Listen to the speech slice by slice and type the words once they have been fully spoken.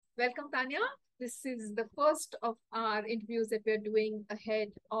Welcome, Tanya. This is the first of our interviews that we're doing ahead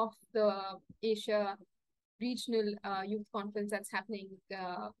of the Asia Regional Youth Conference that's happening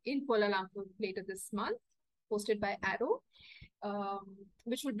in Kuala Lumpur later this month, hosted by Arrow,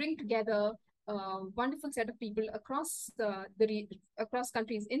 which will bring together a wonderful set of people across across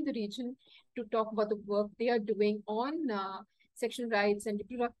countries in the region to talk about the work they are doing on sexual rights and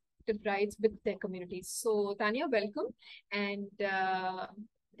reproductive rights with their communities. So, Tanya, welcome, and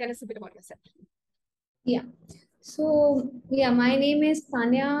tell us a bit about yourself. Yeah. My name is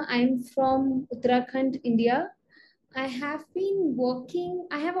Tanya. I'm from Uttarakhand, India. I have been working,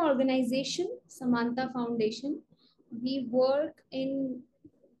 I have an organization, Samantha Foundation. We work in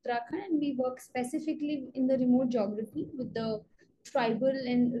Uttarakhand and we work specifically in the remote geography with the tribal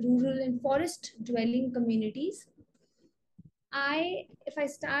and rural and forest dwelling communities. If I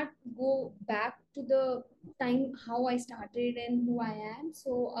go back to the time how I started and who I am.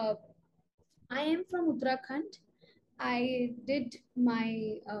 I am from Uttarakhand. I did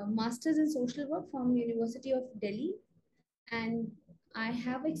my master's in social work from University of Delhi, and I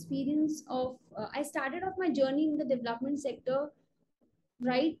have experience of. I started off my journey in the development sector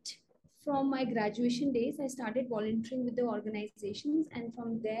right from my graduation days. I started volunteering with the organizations, and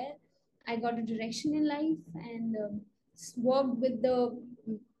from there, I got a direction in life and worked with the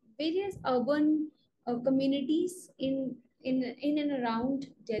various urban communities in and around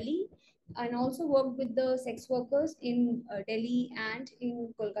Delhi, and also worked with the sex workers in Delhi and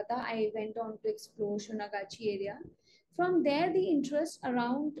in Kolkata. I went on to explore Shonagachi area. From there, the interest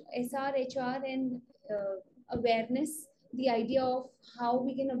around SRHR and awareness, the idea of how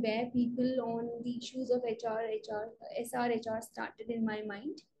we can aware people on the issues of SRHR started in my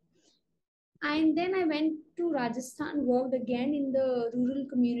mind. And then I went to Rajasthan, worked again in the rural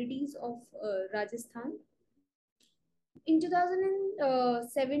communities of Rajasthan. In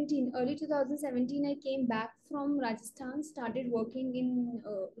 2017, early 2017, I came back from Rajasthan, started working in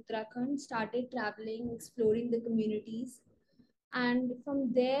Uttarakhand, started traveling, exploring the communities. And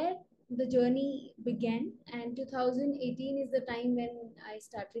from there, the journey began. And 2018 is the time when I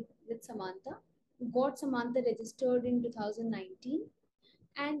started with Samantha. Got Samantha registered in 2019.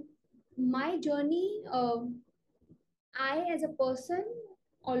 And my journey, I as a person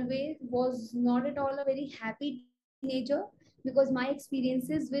always was not at all a very happy teenager because my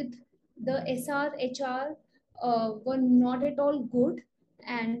experiences with the SRHR were not at all good.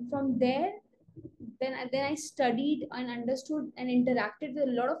 And from there, then I studied and understood and interacted with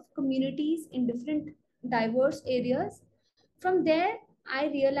a lot of communities in different diverse areas. From there, I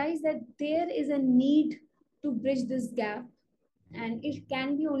realized that there is a need to bridge this gap, and it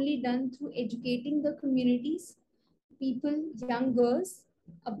can be only done through educating the communities, people, young girls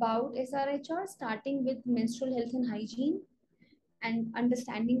about SRHR, starting with menstrual health and hygiene and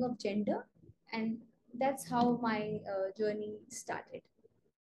understanding of gender. And that's how my journey started.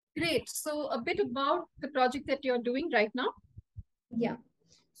 Great. So, a bit about the project that you're doing right now. Yeah.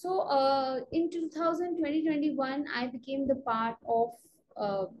 In 2020-21, I became the part of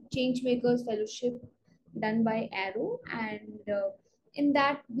Changemakers Fellowship done by Arrow, and in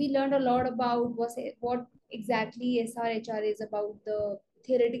that we learned a lot about what exactly SRHR is about, the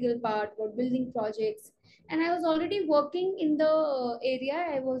theoretical part, about building projects. And I was already working in the area.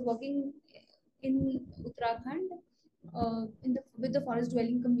 I was working in Uttarakhand with the forest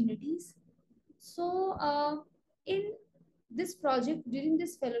dwelling communities. In this project during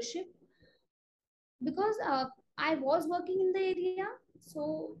this fellowship, because I was working in the area,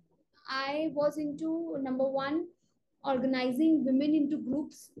 so I was into number one, organizing women into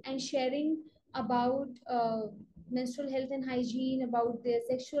groups and sharing about menstrual health and hygiene, about their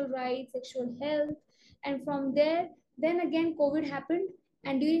sexual rights, sexual health. And from there, then again COVID happened,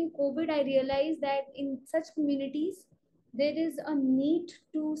 and during COVID I realized that in such communities there is a need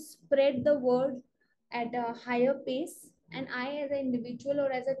to spread the word at a higher pace. And I, as an individual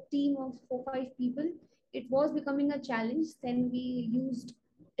or as a team of 4 5 people, it was becoming a challenge. Then we used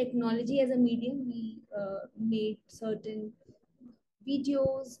technology as a medium. We made certain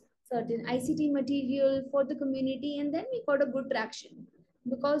videos, certain ICT material for the community, and then we got a good traction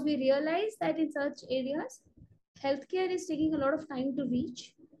because we realized that in such areas, healthcare is taking a lot of time to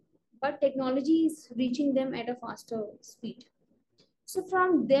reach, but technology is reaching them at a faster speed. So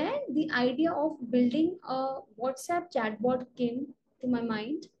from there, the idea of building a WhatsApp chatbot came to my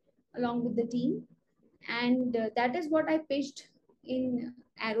mind along with the team, and that is what I pitched in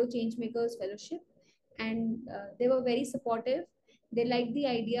Arrow Changemakers Fellowship, and they were very supportive. They liked the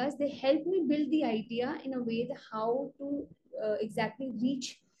ideas. They helped me build the idea in a way that how to exactly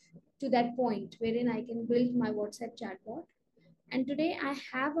reach to that point wherein I can build my WhatsApp chatbot. And today I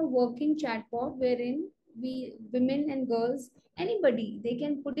have a working chatbot wherein we, women and girls, anybody, they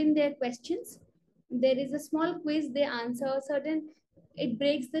can put in their questions. There is a small quiz, they answer certain, it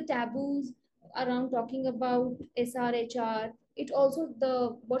breaks the taboos around talking about SRHR. It also,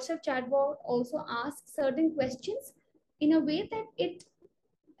 the WhatsApp chatbot also asks certain questions in a way that it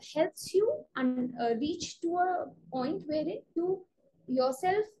helps you reach to a point wherein you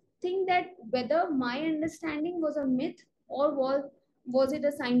yourself think that whether my understanding was a myth or was it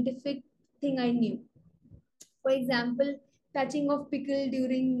a scientific thing I knew. For example, touching of pickle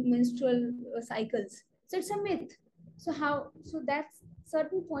during menstrual cycles, so it's a myth. So how, so that's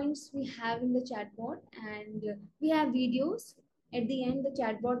certain points we have in the chatbot. And we have videos. At the end, the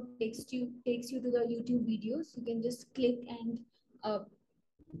chatbot takes you to the YouTube videos. You can just click and uh,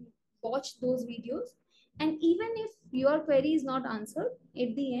 watch those videos. And even if your query is not answered,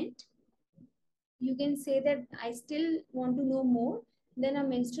 at the end you can say that I still want to know more. Then a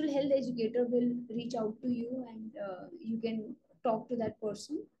menstrual health educator will reach out to you, and you can talk to that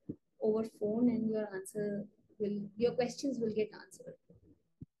person over phone, and your questions will get answered.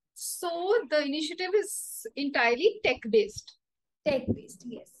 So the initiative is entirely tech-based. Tech based,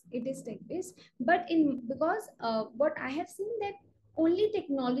 yes, it is tech based. But in, because what I have seen that only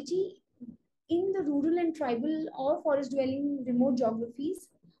technology in the rural and tribal or forest dwelling remote geographies,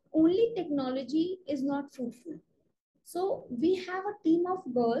 only technology is not fruitful. So we have a team of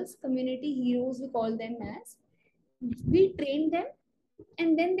girls, community heroes, we call them as. We train them,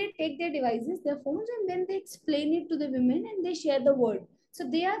 and then they take their devices, their phones, and then they explain it to the women and they share the word. So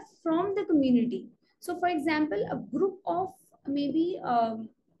they are from the community. So for example, a group of maybe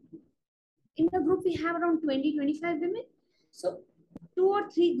in a group we have around 20-25 women. So 2 or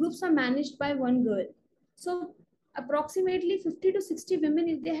 3 groups are managed by one girl. So approximately 50 to 60 women,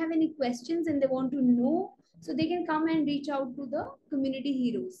 if they have any questions and they want to know, so they can come and reach out to the community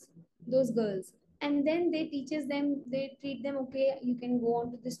heroes, those girls. And then they teaches them, they treat them, okay, you can go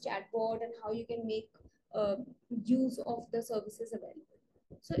on to this chatbot and how you can make uh, use of the services available.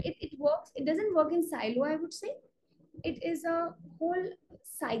 So it works, it doesn't work in silo, I would say. It is a whole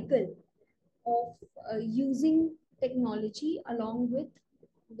cycle of using technology along with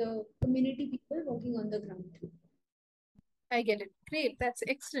the community people working on the ground. I get it. Great. That's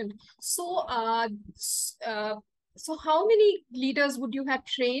excellent. So, so how many leaders would you have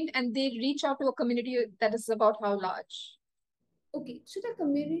trained and they reach out to a community that is about how large? Okay, so the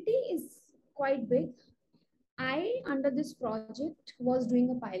community is quite big. I, under this project, was doing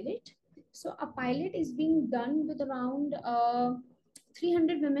a pilot. So a pilot is being done with around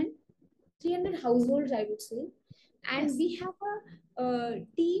 300 women, 300 households, I would say. And Yes. we have a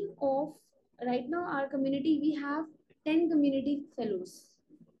team of, right now, our community, we have 10 community fellows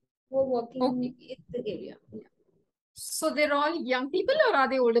who are Okay. working in the area. Yeah. So they're all young people or are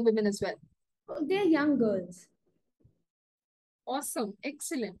they older women as well? They're young girls. Awesome.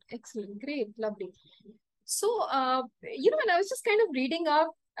 Excellent. Excellent. Great. Lovely. So, when I was just kind of reading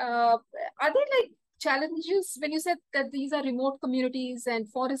up, are there like challenges when you said that these are remote communities and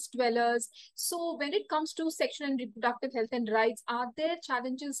forest dwellers? So, when it comes to sexual and reproductive health and rights, are there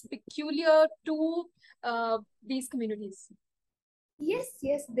challenges peculiar to these communities? Yes,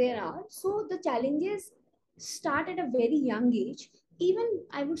 yes, there are. So the challenges start at a very young age. Even,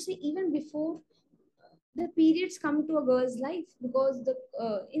 I would say, even before the periods come to a girl's life, because the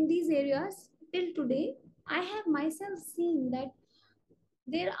in these areas till today, I have myself seen that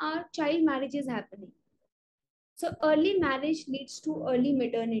there are child marriages happening. So early marriage leads to early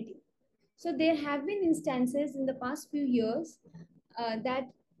maternity. So there have been instances in the past few years that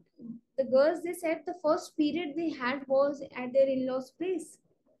the girls, they said the first period they had was at their in-laws' place,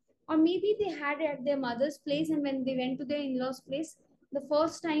 or maybe they had it at their mother's place, and when they went to their in-laws' place, the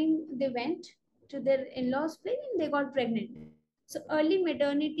first time they went to their in-laws' place and they got pregnant. So early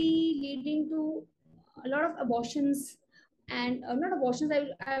maternity leading to a lot of abortions, and not abortions,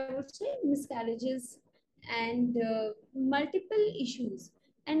 I would say miscarriages, and multiple issues.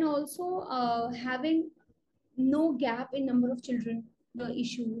 And also having no gap in number of children, the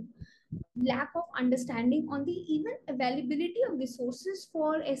issue, lack of understanding on the even availability of resources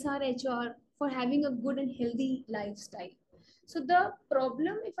for SRHR, for having a good and healthy lifestyle. So the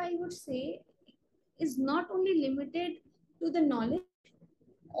problem, if I would say, is not only limited to the knowledge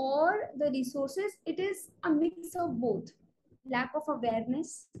or the resources, it is a mix of both. Lack of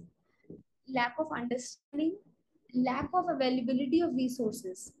awareness, lack of understanding, lack of availability of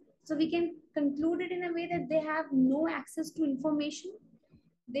resources. So we can conclude it in a way that they have no access to information,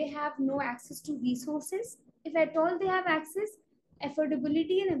 they have no access to resources. If at all they have access,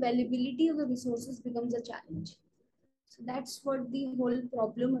 affordability and availability of the resources becomes a challenge. So that's what the whole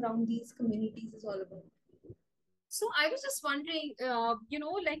problem around these communities is all about. So I was just wondering,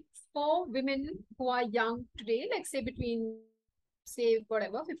 like for women who are young today, like say between say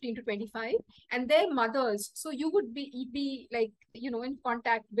whatever 15 to 25, and their mothers, so you'd be like in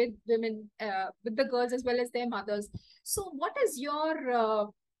contact with women, with the girls as well as their mothers. So what is your uh,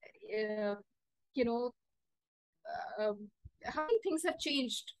 you know how many things have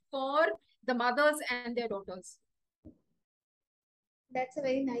changed for the mothers and their daughters? That's a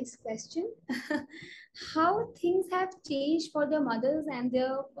very nice question. How things have changed for their mothers and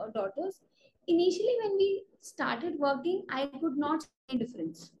their daughters. Initially, when we started working, I could not see any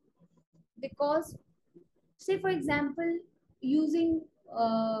difference because, say, for example, using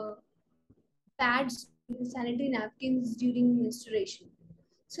pads, sanitary napkins during menstruation.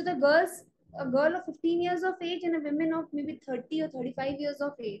 So the girls, a girl of 15 years of age and a woman of maybe 30 or 35 years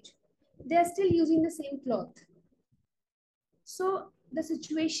of age, they are still using the same cloth. So the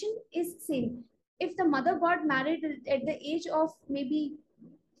situation is same. If the mother got married at the age of maybe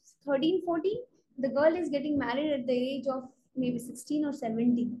 13, 14, the girl is getting married at the age of maybe 16 or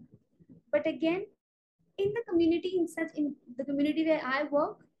 17. But again, in the community, in the community where I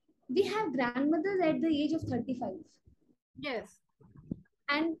work, we have grandmothers at the age of 35. Yes.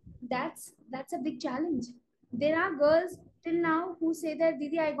 And that's a big challenge. There are girls till now who say that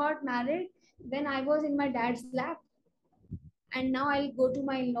Didi, I got married when I was in my dad's lap, and now I'll go to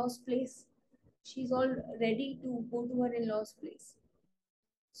my in-laws place. She's all ready to go to her in-laws place.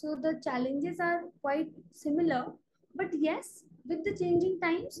 So the challenges are quite similar, but yes, with the changing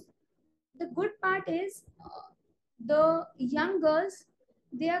times, the good part is the young girls,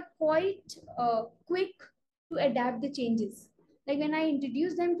 they are quite quick to adapt the changes. Like when I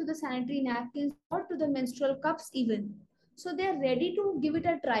introduce them to the sanitary napkins or to the menstrual cups even, so they are ready to give it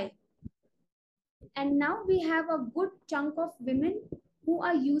a try. And now we have a good chunk of women who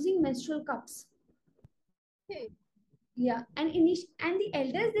are using menstrual cups. Okay. Yeah, and and the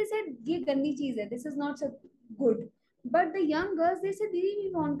elders they said ye gandi cheez hai, this is not so good. But the young girls they said Didi,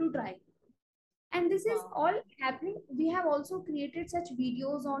 we want to try. And this is Wow. all happening. We have also created such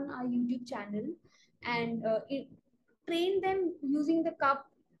videos on our YouTube channel, and train them using the cup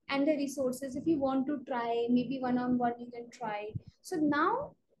and the resources. If you want to try, maybe one on one you can try. So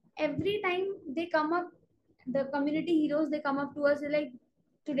now every time they come up, the community heroes, they come up to us, they're like,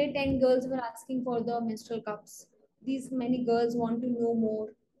 today 10 girls were asking for the menstrual cups, these many girls want to know more.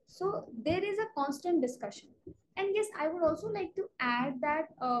 So there is a constant discussion. And yes, I would also like to add that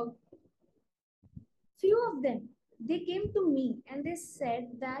few of them, they came to me and they said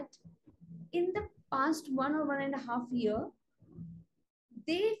that in the past 1 or 1.5 year,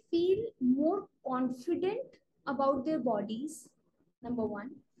 they feel more confident about their bodies, number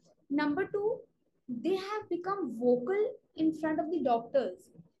one. Number two, they have become vocal in front of the doctors.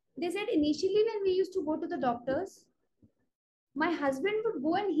 They said initially when we used to go to the doctors, my husband would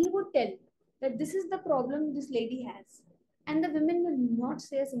go and he would tell that this is the problem this lady has, and the women will not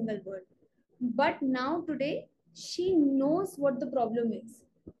say a single word. But now today, she knows what the problem is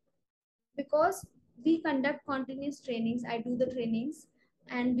because we conduct continuous trainings. I do the trainings,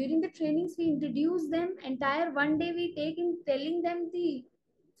 and during the trainings, we introduce them. Entire one day, we take in telling them the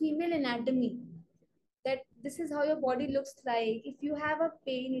female anatomy, that this is how your body looks like. If you have a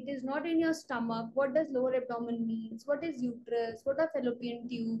pain, it is not in your stomach. What does lower abdomen means? What is uterus? What are fallopian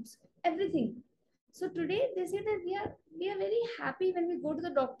tubes? Everything. So today they say that we are very happy when we go to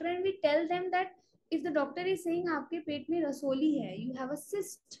the doctor and we tell them that if the doctor is saying आपके पेट में रसोली है, you have a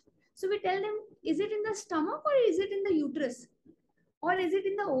cyst. So we tell them, is it in the stomach or is it in the uterus or is it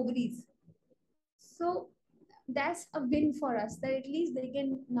in the ovaries? So that's a win for us that at least they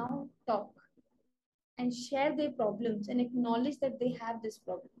can now talk and share their problems and acknowledge that they have this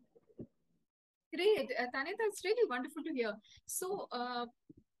problem. Great, Tanya, that's really wonderful to hear. So,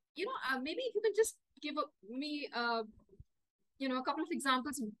 maybe if you can just give me, a couple of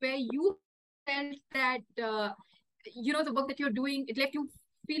examples where you felt that, the work that you're doing, it left you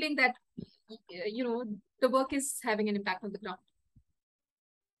feeling that, the work is having an impact on the ground.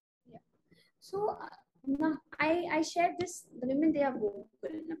 Yeah. So now I shared this. The women they are vocal.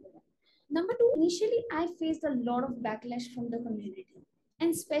 Number one. Number two. Initially, I faced a lot of backlash from the community,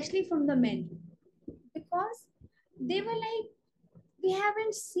 and especially from the men, because they were like, we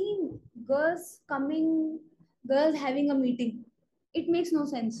haven't seen girls having a meeting. It makes no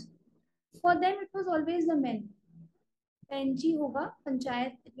sense. For them, it was always the men. PNG hoga,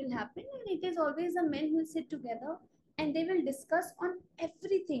 panchayat, it will happen, and it is always the men who will sit together and they will discuss on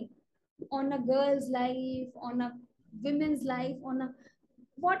everything, on a girl's life, on a women's life, on a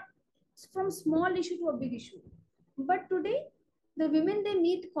what, from small issue to a big issue. But today, the women, they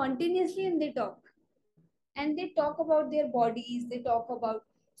meet continuously and they talk. And they talk about their bodies, they talk about.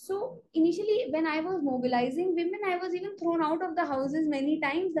 So initially, when I was mobilizing women, I was even thrown out of the houses many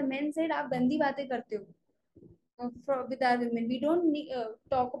times. The men said, "Aap gandi baatein karte ho." With our women, we don't need,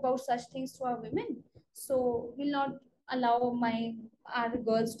 talk about such things to our women, so we'll not allow my our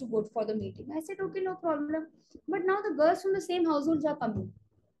girls to go for the meeting. I said, okay, no problem. But now the girls from the same households are coming,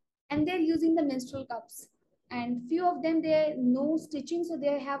 and they're using the menstrual cups, and few of them, they know stitching, so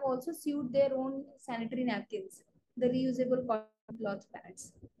they have also sewed their own sanitary napkins, the reusable cotton cloth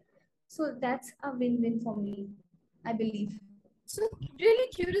pads. So that's a win-win for me, I believe. So really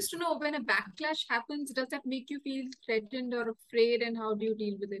curious to know, when a backlash happens, does that make you feel threatened or afraid, and how do you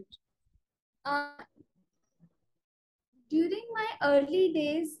deal with it? uh, During my early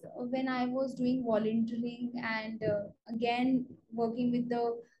days, when I was doing volunteering and again working with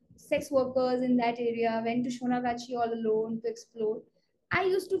the sex workers in that area, went to Shonagachi all alone to explore, I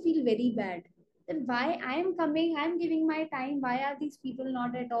used to feel very bad. That why I am coming, I am giving my time. Why are these people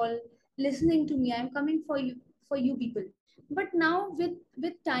not at all listening to me? I am coming for you people. But now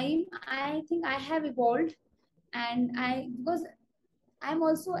with time, I think I have evolved, and I because I'm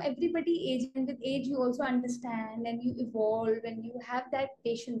also everybody age, and with age you also understand and you evolve and you have that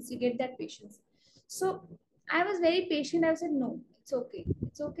patience, you get that patience. So I was very patient. I said, no, it's okay.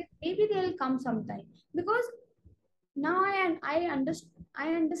 It's okay. Maybe they'll come sometime. Because now I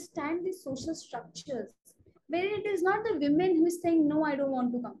understand the social structures where it is not the women who is saying no, I don't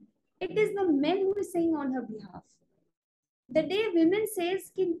want to come. It is the men who is saying on her behalf. The day women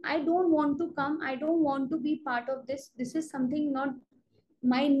says ki, I don't want to come, I don't want to be part of this is something not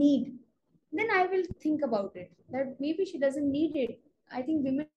my need, then I will think about it, that maybe she doesn't need it. I think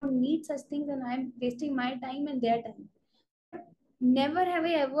women don't need such things, and I'm wasting my time and their time. But never have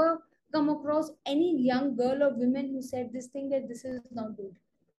I ever come across any young girl or women who said this thing, that this is not good.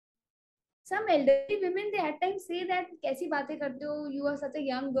 Some elderly women, they at times say that kaisi baatein karte ho, you are such a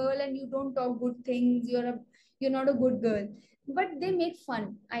young girl and you don't talk good things, you're not a good girl. But they make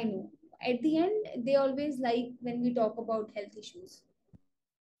fun, I know. At the end, they always like when we talk about health issues.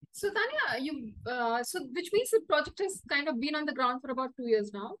 So Tanya, so which means the project has kind of been on the ground for about 2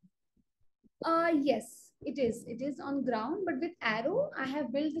 years now. Yes, it is. It is on ground, but with Arrow, I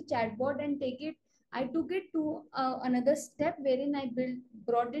have built the chatbot and take it. I took it to another step wherein I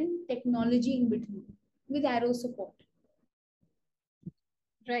brought in technology in between with Arrow support.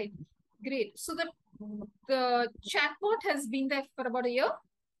 Right. Great. So the chatbot has been there for about a year.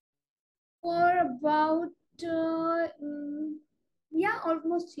 For about yeah,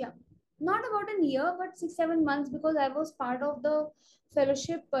 almost, yeah, not about a year, but 6 7 months, because I was part of the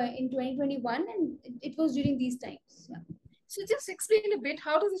fellowship in 2021, and it was during these times. Yeah. So just explain a bit,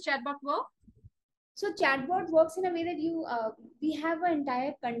 how does the chatbot work? So chatbot works in a way that we have an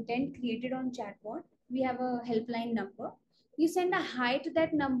entire content created on chatbot. We have a helpline number. You send a hi to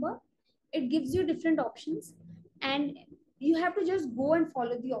that number. It gives you different options, and you have to just go and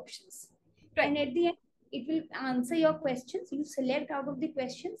follow the options. Right. And at the end, it will answer your questions. You select out of the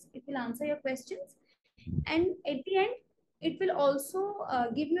questions. It will answer your questions, and at the end, it will also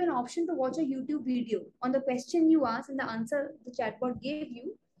give you an option to watch a YouTube video on the question you ask and the answer the chatbot gave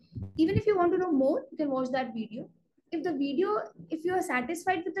you. Even if you want to know more, you can watch that video. If you are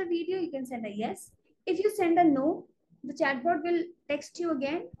satisfied with the video, you can send a yes. If you send a no, the chatbot will text you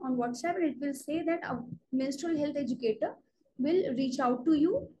again on WhatsApp, and it will say that a menstrual health educator will reach out to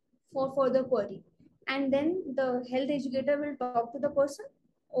you for further query. And then the health educator will talk to the person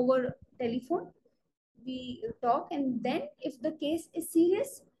over telephone. We talk, and then if the case is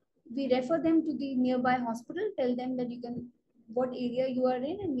serious, we refer them to the nearby hospital, tell them that you can, what area you are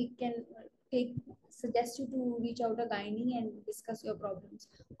in, and we can take suggest you to reach out a gynae and discuss your problems.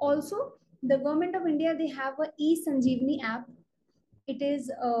 Also, the government of India, they have a e-Sanjeevani app. It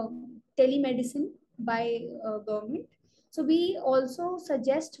is telemedicine by government. So we also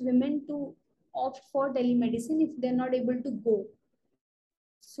suggest women to opt for telemedicine if they're not able to go.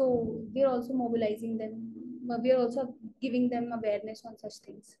 So we're also mobilizing them. We are also giving them awareness on such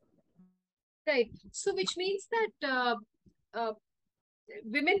things. Right. So which means that uh,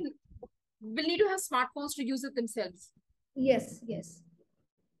 women will need to have smartphones to use it themselves. Yes, yes.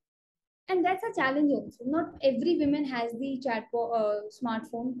 And that's a challenge also. Not every woman has the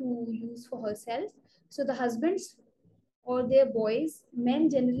smartphone to use for herself. So the husbands or their boys, men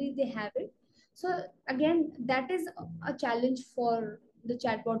generally, they have it. So again, that is a challenge for the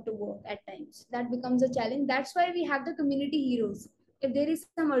chatbot to work at times. That becomes a challenge. That's why we have the community heroes. If there is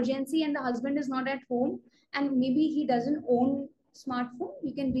some urgency and the husband is not at home, and maybe he doesn't own smartphone,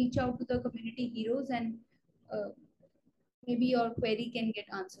 you can reach out to the community heroes and maybe your query can get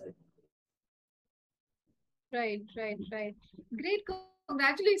answered. Right, right, right. Great.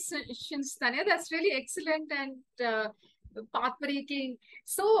 Congratulations, Tanya. That's really excellent and path-breaking.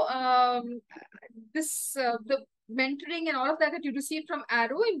 So, the mentoring and all of that that you received from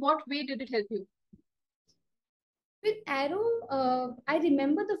Arrow, in what way did it help you? With Arrow, I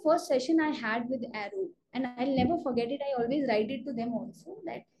remember the first session I had with Arrow, and I'll never forget it. I always write it to them also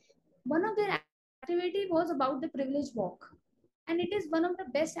that one of their activity was about the privilege walk, and it is one of the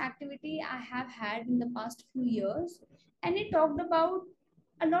best activity I have had in the past few years. And it talked about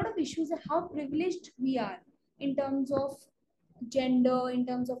a lot of issues and how privileged we are in terms of gender, in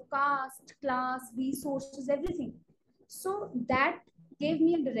terms of caste, class, resources, everything. So that gave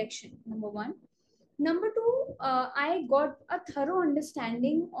me a direction, number one. Number two, I got a thorough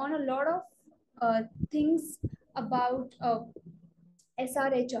understanding on a lot of things about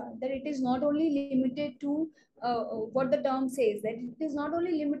SRHR, that it is not only limited to what the term says, that it is not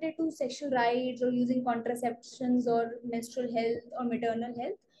only limited to sexual rights or using contraceptions or menstrual health or maternal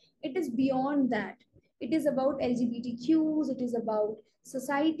health. It is beyond that. It is about LGBTQs, it is about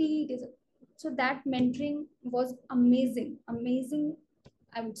society. It is, so that mentoring was amazing, amazing,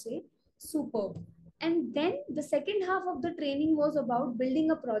 I would say, superb. And then the second half of the training was about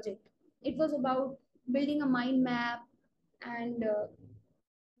building a project. It was about building a mind map, and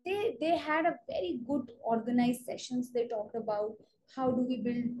they had a very good organized sessions. They talked about how do we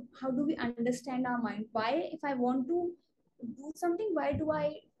build, how do we understand our mind, why if I want to do something, why do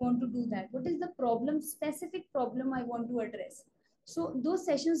I want to do that, what is the problem, specific problem I want to address. So those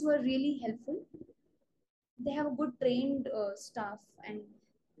sessions were really helpful. They have a good trained staff, and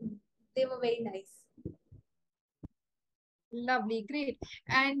they were very nice. Lovely, great.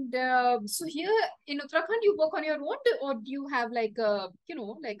 And so here in Uttarakhand, you work on your own, or do you have like a,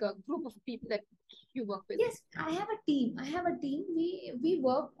 like a group of people that you work with? Yes, I have a team. I have a team. We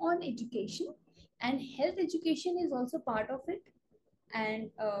work on education, and health education is also part of it. And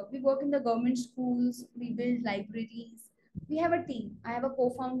we work in the government schools. We build libraries. We have a team. I have a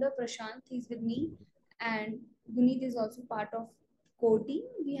co-founder, Prashant. He's with me, and Guneet is also part of core team.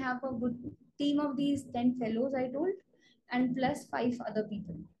 We have a good team of these 10 fellows I told, and plus 5 other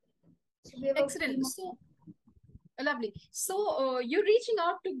people. So we have a Excellent. team of. So lovely. So you're reaching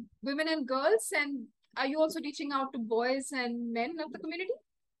out to women and girls, and are you also reaching out to boys and men of the community?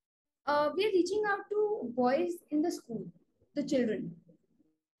 We are reaching out to boys in the school, the children.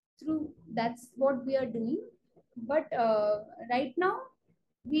 Through that's what we are doing. But right now,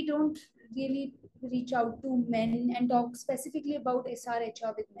 we don't really reach out to men and talk specifically about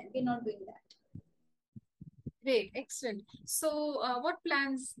SRHR with men. We're not doing that. Great, excellent. So, what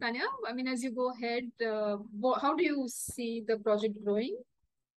plans, Tanya? I mean, as you go ahead, how do you see the project growing?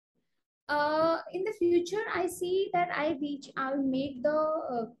 In the future, I see that I'll make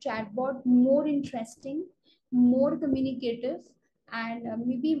the chatbot more interesting, more communicative, and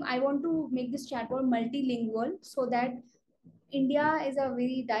maybe I want to make this chatbot multilingual so that India is a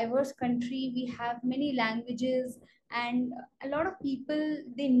very diverse country. We have many languages, and a lot of people,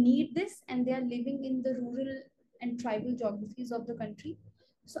 they need this, and they are living in the rural and tribal geographies of the country.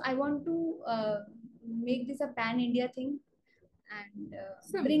 So I want to make this a pan India thing, and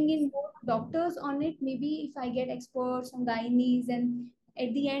Awesome. bring in more doctors on it. Maybe if I get experts on gynaes, and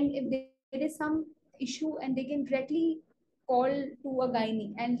at the end, if there is some issue, and they can directly call to a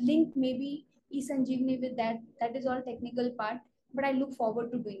gynae and link maybe e-sanjeevani with that. That is all technical part, but I look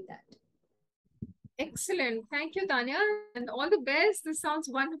forward to doing that. Excellent. Thank you, Tanya, and all the best. This sounds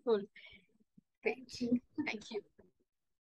wonderful. Great. Thank you. Thank you.